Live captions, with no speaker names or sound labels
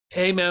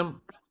Hey, man,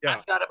 Yeah,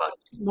 I've got about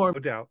two more. no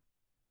doubt.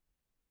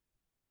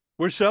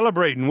 We're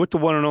celebrating with the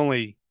one and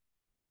only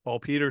Paul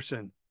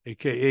Peterson,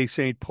 aka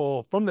St.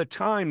 Paul, from the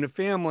time, the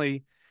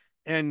family,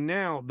 and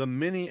now the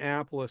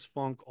Minneapolis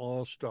Funk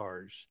All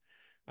Stars.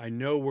 I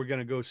know we're going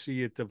to go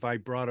see at the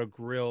Vibrato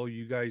Grill.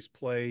 You guys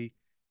play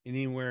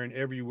anywhere and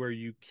everywhere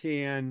you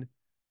can.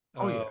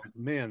 Oh yeah.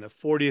 Man, the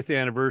 40th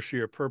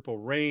anniversary of Purple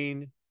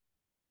Rain,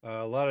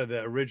 a lot of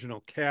the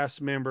original cast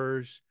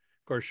members,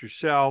 of course,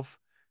 yourself,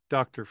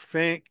 Dr.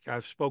 Fink.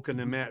 I've spoken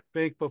to Mhm. Matt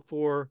Fink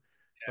before,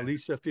 Yeah.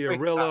 Elisa Great crowd.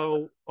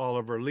 Fiorillo,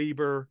 Oliver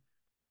Lieber,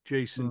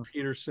 Jason Mm.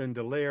 Peterson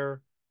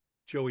Delaire,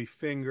 Joey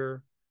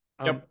Finger.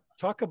 Yep.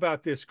 Talk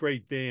about this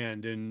great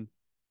band and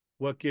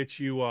what gets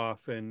you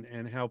off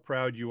and how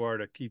proud you are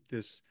to keep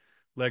this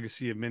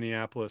legacy of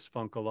Minneapolis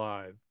funk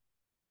alive.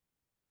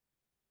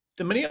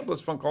 The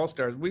Minneapolis Funk All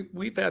Stars.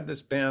 We've had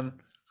this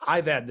band.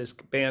 I've had this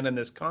band and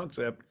this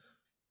concept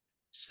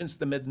since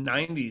the mid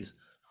 '90s.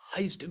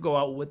 I used to go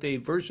out with a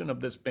version of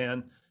this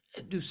band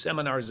and do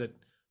seminars at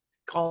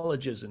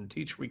colleges and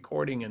teach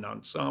recording and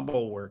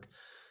ensemble work.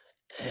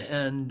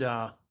 And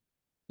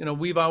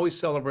we've always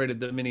celebrated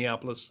the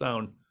Minneapolis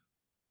sound,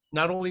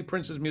 not only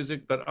Prince's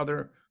music, but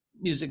other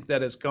music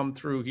that has come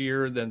through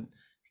here, then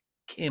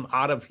came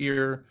out of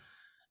here.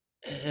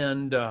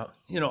 And,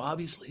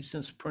 obviously,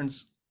 since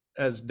Prince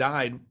has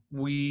died,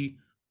 we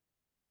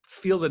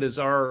feel it is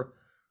our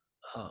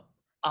uh,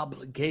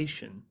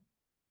 obligation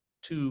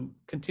to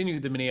continue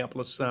the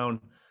Minneapolis sound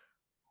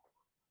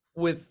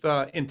with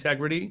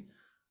integrity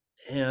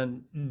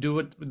and do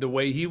it the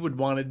way he would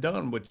want it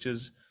done, which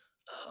is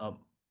um,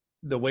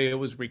 the way it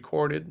was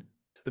recorded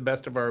to the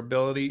best of our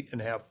ability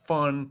and have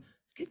fun,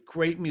 get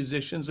great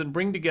musicians, and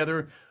bring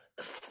together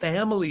the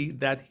family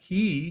that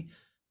he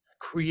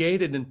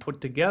created and put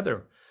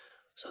together.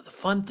 So the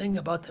fun thing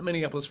about the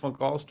Minneapolis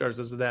Funk All Stars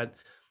is that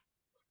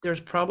there's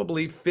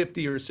probably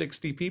 50 or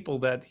 60 people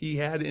that he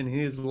had in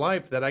his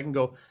life that I can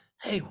go,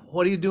 hey,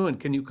 what are you doing?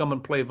 Can you come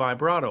and play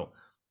vibrato?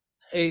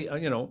 Hey,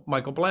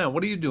 Michael Bland,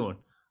 what are you doing?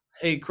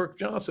 Hey, Kirk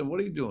Johnson, what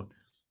are you doing?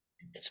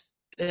 It's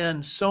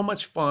been so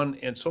much fun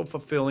and so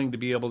fulfilling to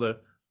be able to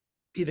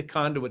be the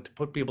conduit to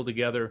put people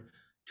together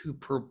to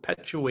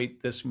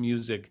perpetuate this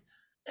music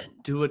and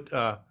do it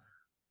to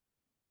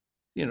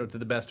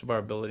the best of our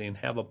ability and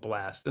have a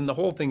blast. And the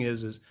whole thing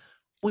is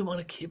we want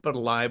to keep it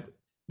alive.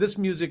 This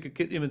music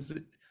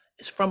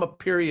is from a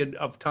period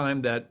of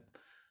time that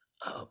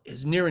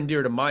is near and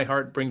dear to my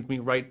heart, brings me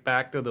right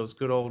back to those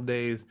good old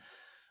days.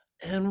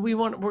 And we're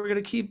going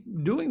to keep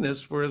doing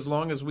this for as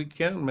long as we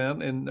can,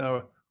 man. And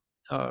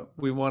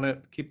we want to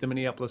keep the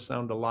Minneapolis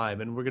sound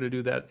alive. And we're going to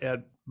do that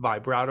at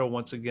Vibrato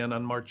once again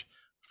on March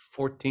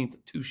 14th,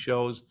 two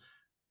shows.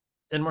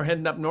 Then we're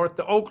heading up north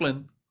to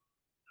Oakland.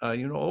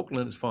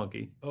 Oakland is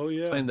funky. Oh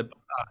yeah. Playing the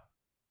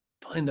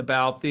playing the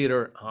Bow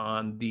Theater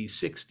on the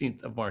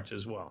 16th of March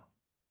as well.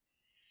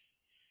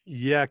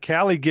 Yeah,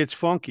 Cali gets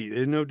funky.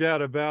 There's no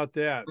doubt about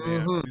that,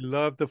 man. Hmm. We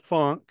love the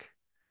funk.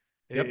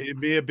 Yep, It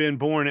may have been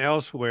born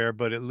elsewhere,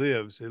 but it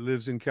lives. It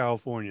lives in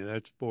California.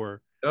 That's for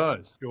it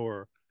does.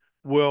 sure.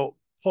 Well,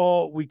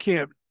 Paul, we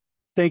can't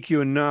thank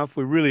you enough.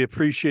 We really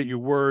appreciate your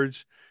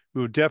words.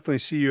 We will definitely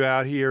see you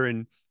out here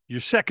in your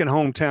second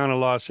hometown of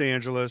Los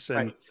Angeles. And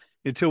Right.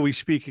 until we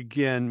speak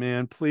again,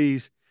 man,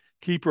 please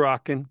keep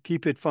rocking,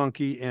 keep it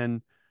funky,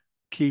 and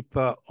keep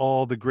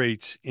all the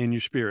greats in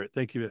your spirit.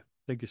 Thank you.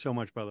 Thank you so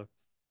much, brother.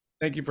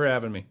 Thank you for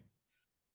having me.